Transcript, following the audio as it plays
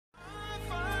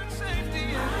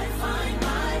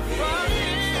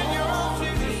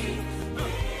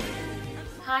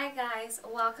guys,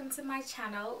 welcome to my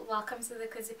channel. Welcome to the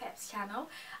Kudzy Peps channel.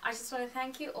 I just want to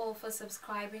thank you all for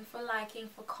subscribing, for liking,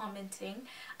 for commenting.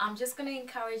 I'm just going to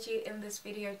encourage you in this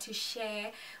video to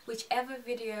share whichever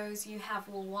videos you have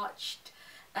watched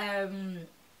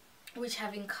which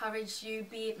have encouraged you,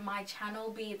 be it my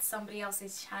channel, be it somebody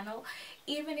else's channel.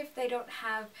 Even if they don't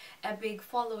have a big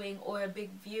following or a big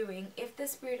viewing, if the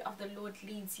Spirit of the Lord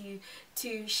leads you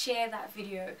to share that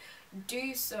video,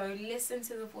 do so. Listen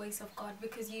to the voice of God,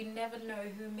 because you never know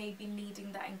who may be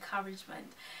needing that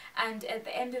encouragement. And at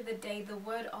the end of the day, the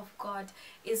word of God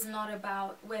is not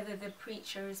about whether the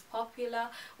preacher is popular,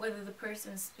 whether the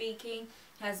person speaking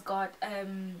has got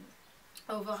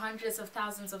over hundreds of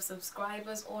thousands of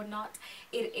subscribers or not.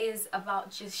 It is about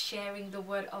just sharing the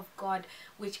word of God,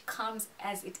 which comes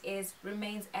as it is,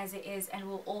 remains as it is, and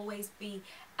will always be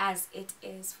as it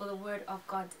is, for the word of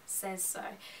God says so.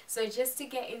 So just to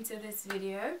get into this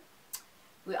video,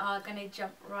 we are going to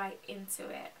jump right into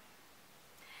it.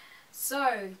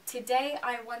 So today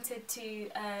I wanted to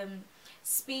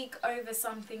speak over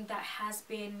something that has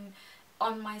been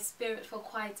on my spirit for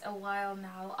quite a while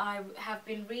now. I have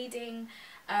been reading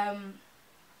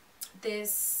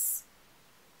this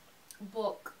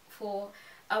book for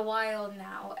a while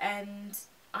now, and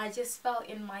I just felt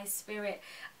in my spirit,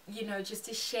 you know, just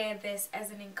to share this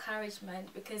as an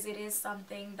encouragement, because it is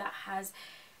something that has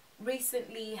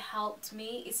recently helped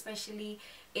me, especially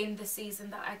in the season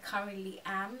that I currently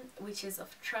am, which is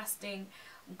of trusting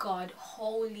God,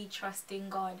 wholly trusting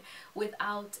God,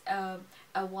 without a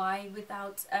why,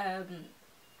 without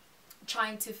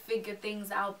trying to figure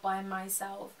things out by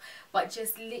myself, but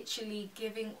just literally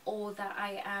giving all that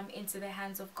I am into the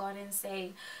hands of God and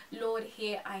saying, Lord,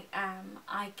 here I am.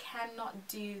 I cannot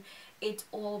do it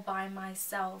all by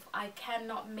myself. I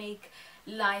cannot make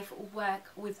life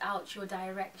work without your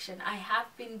direction. I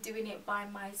have been doing it by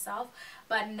myself,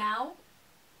 but now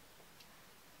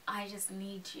I just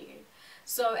need you.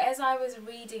 So as I was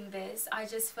reading this, I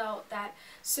just felt that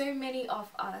so many of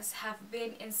us have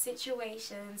been in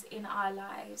situations in our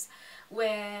lives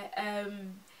where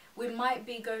we might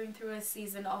be going through a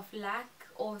season of lack,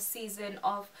 or season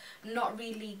of not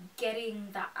really getting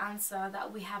that answer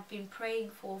that we have been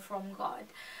praying for from God.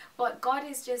 But God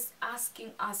is just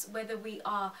asking us whether we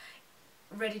are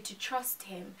ready to trust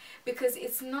Him, because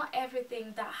it's not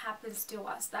everything that happens to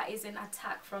us that is an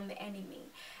attack from the enemy.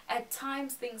 At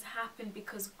times things happen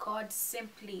because God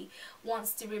simply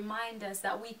wants to remind us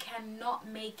that we cannot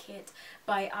make it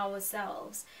by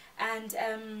ourselves. And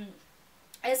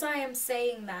as I am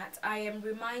saying that, I am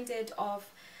reminded of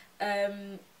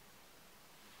a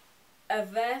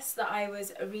verse that I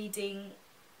was reading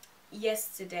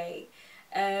yesterday,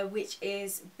 which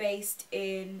is based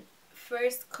in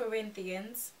Second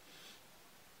Corinthians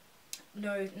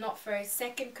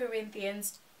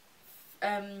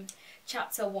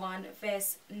chapter 1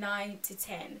 verse 9 to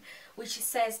 10, which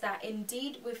says that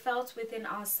indeed we felt within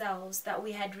ourselves that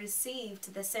we had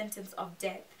received the sentence of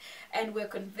death, and were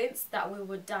convinced that we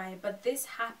would die, but this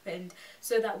happened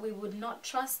so that we would not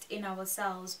trust in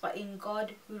ourselves but in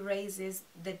God who raises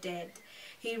the dead.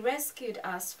 He rescued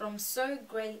us from so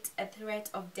great a threat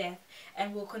of death,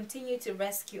 and will continue to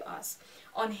rescue us.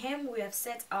 On Him we have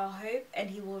set our hope,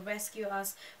 and He will rescue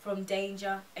us from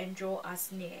danger and draw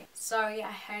us near. Sorry,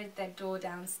 I heard the door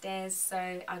downstairs,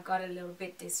 so I got a little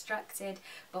bit distracted,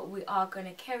 but we are going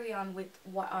to carry on with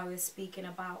what I was speaking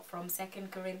about from 2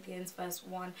 Corinthians verse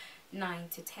 1, 9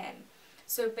 to 10.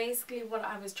 So basically what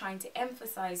I was trying to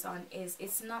emphasize on is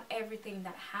it's not everything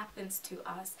that happens to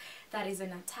us that is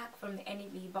an attack from the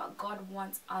enemy, but God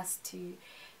wants us to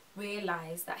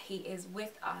realize that He is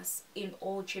with us in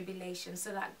all tribulation,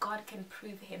 so that God can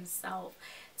prove Himself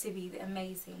to be the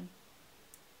amazing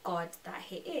God that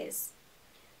He is.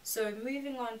 So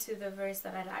moving on to the verse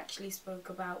that I actually spoke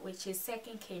about, which is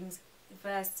 2 Kings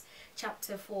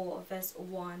chapter 4 verse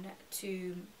 1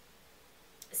 to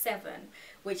 7,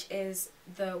 which is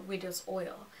the widow's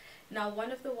oil. Now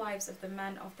one of the wives of the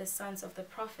man of the sons of the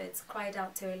prophets cried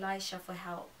out to Elisha for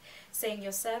help, saying,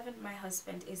 Your servant my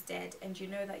husband is dead, and you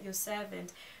know that your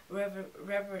servant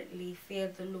reverently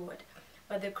feared the Lord.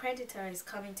 But the creditor is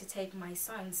coming to take my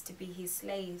sons to be his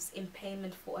slaves in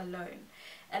payment for a loan.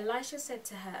 Elisha said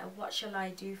to her, What shall I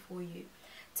do for you?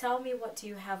 Tell me, what do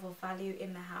you have of value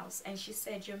in the house? And she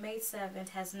said, Your maidservant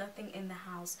has nothing in the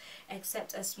house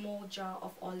except a small jar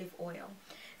of olive oil.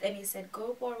 Then he said,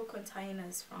 Go borrow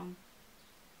containers from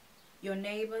your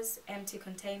neighbors, empty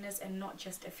containers, and not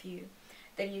just a few.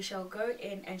 Then you shall go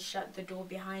in and shut the door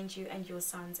behind you and your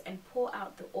sons, and pour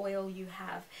out the oil you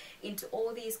have into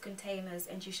all these containers,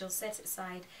 and you shall set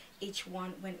aside each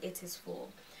one when it is full.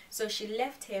 So she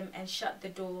left him and shut the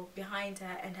door behind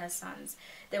her and her sons.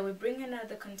 They would bring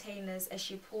another containers as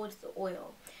she poured the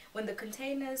oil. When the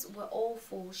containers were all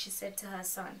full, she said to her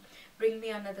son, "Bring me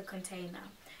another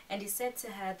container." And he said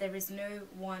to her, "There is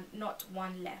not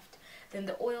one left." Then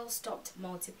the oil stopped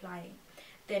multiplying.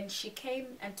 Then she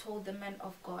came and told the man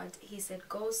of God. He said,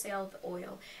 "Go sell the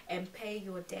oil and pay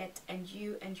your debt, and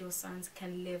you and your sons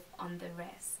can live on the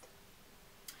rest."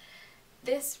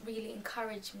 This really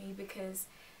encouraged me, because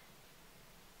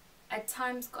at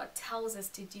times God tells us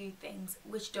to do things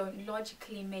which don't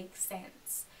logically make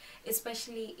sense,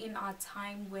 especially in our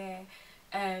time where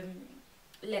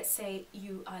let's say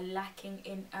you are lacking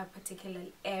in a particular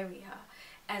area.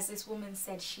 As this woman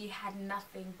said, she had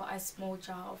nothing but a small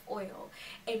jar of oil,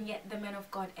 and yet the man of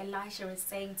God Elisha is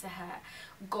saying to her,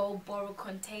 "Go borrow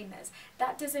containers."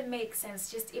 That doesn't make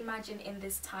sense. Just imagine in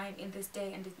this time, in this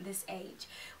day and in this age,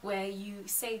 where you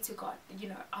say to God, you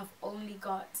know, "I've only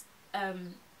got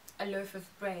a loaf of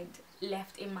bread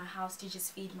left in my house to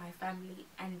just feed my family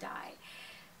and die."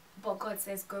 But God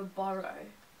says, "Go borrow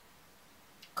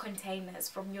containers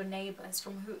from your neighbors,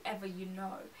 from whoever you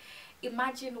know."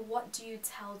 Imagine, what do you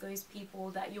tell those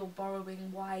people that you're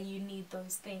borrowing, why you need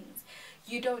those things?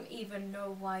 You don't even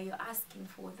know why you're asking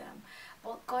for them.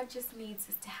 But God just needs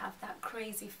us to have that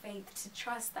crazy faith, to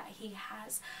trust that He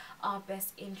has our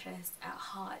best interest at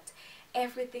heart.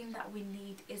 Everything that we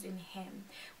need is in Him.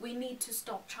 We need to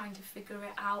stop trying to figure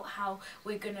it out, how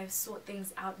we're going to sort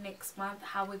things out next month,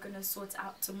 how we're going to sort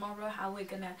out tomorrow, how we're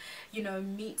going to, you know,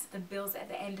 meet the bills at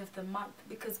the end of the month.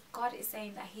 Because God is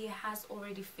saying that He has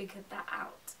already figured that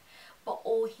out. But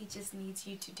all He just needs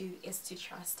you to do is to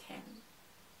trust Him.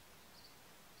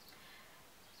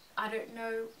 I don't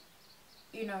know,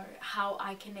 you know, how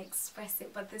I can express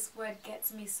it, but this word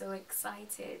gets me so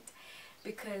excited.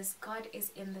 Because God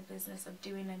is in the business of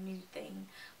doing a new thing,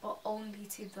 but only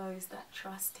to those that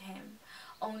trust Him,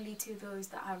 only to those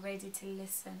that are ready to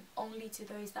listen, only to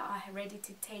those that are ready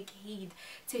to take heed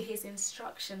to His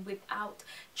instruction without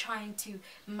trying to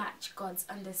match God's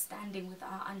understanding with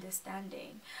our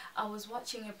understanding. I was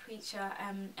watching a preacher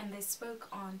and they spoke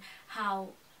on how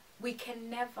we can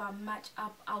never match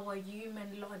up our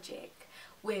human logic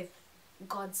with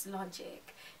God's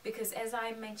logic. Because as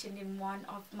I mentioned in one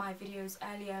of my videos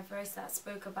earlier, a verse that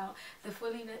spoke about the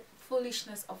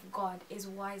foolishness of God is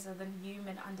wiser than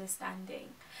human understanding.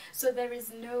 So there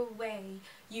is no way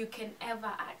you can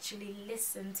ever actually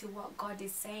listen to what God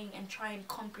is saying and try and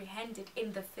comprehend it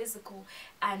in the physical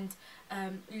and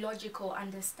logical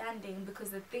understanding,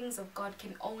 because the things of God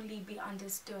can only be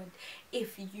understood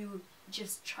if you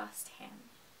just trust Him.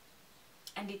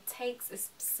 And it takes a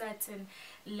certain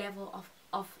level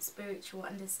of spiritual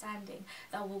understanding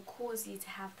that will cause you to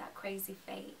have that crazy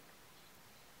faith.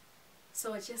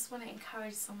 So I just want to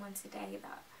encourage someone today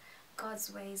that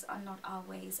God's ways are not our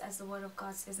ways, as the word of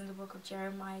God says in the book of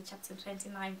Jeremiah chapter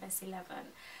 29 verse 11,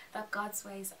 that God's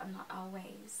ways are not our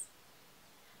ways,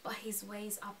 but His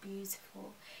ways are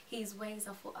beautiful. His ways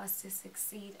are for us to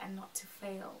succeed and not to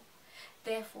fail.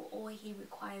 Therefore, all He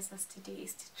requires us to do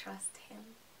is to trust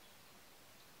Him.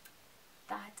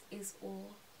 That is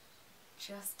all.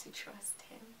 Just to trust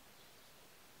Him.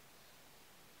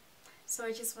 So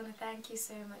I just want to thank you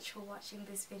so much for watching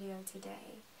this video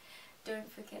today.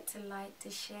 Don't forget to like,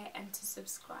 to share and to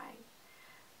subscribe.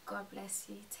 God bless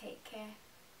you. Take care.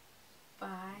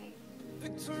 Bye.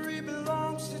 Victory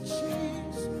belongs to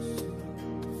Jesus.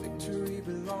 Victory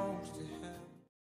belongs to Him.